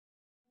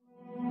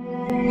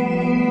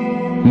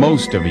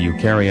Most of a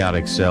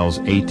eukaryotic cell's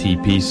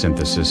ATP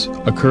synthesis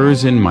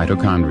occurs in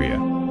mitochondria.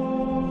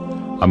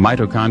 A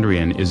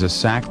mitochondrion is a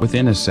sac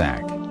within a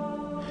sac.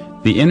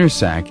 The inner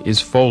sac is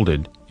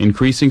folded,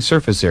 increasing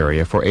surface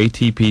area for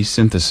ATP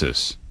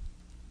synthesis.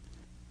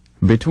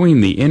 Between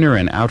the inner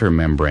and outer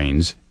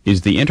membranes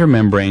is the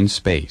intermembrane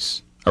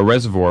space, a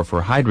reservoir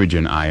for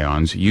hydrogen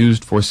ions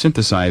used for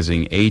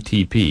synthesizing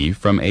ATP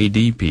from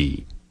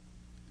ADP.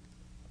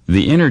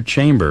 The inner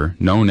chamber,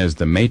 known as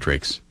the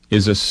matrix,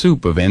 is a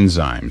soup of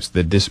enzymes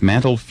that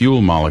dismantle fuel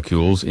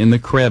molecules in the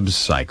Krebs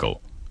cycle.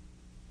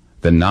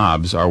 The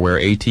knobs are where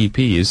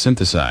ATP is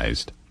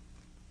synthesized.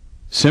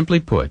 Simply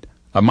put,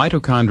 a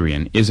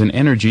mitochondrion is an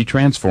energy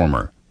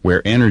transformer,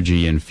 where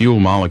energy in fuel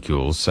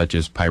molecules such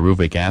as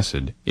pyruvic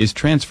acid is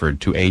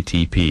transferred to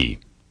ATP.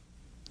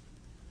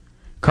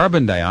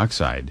 Carbon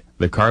dioxide,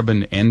 the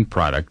carbon end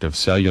product of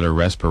cellular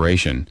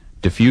respiration,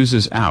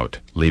 diffuses out,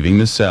 leaving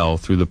the cell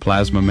through the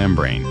plasma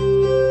membrane.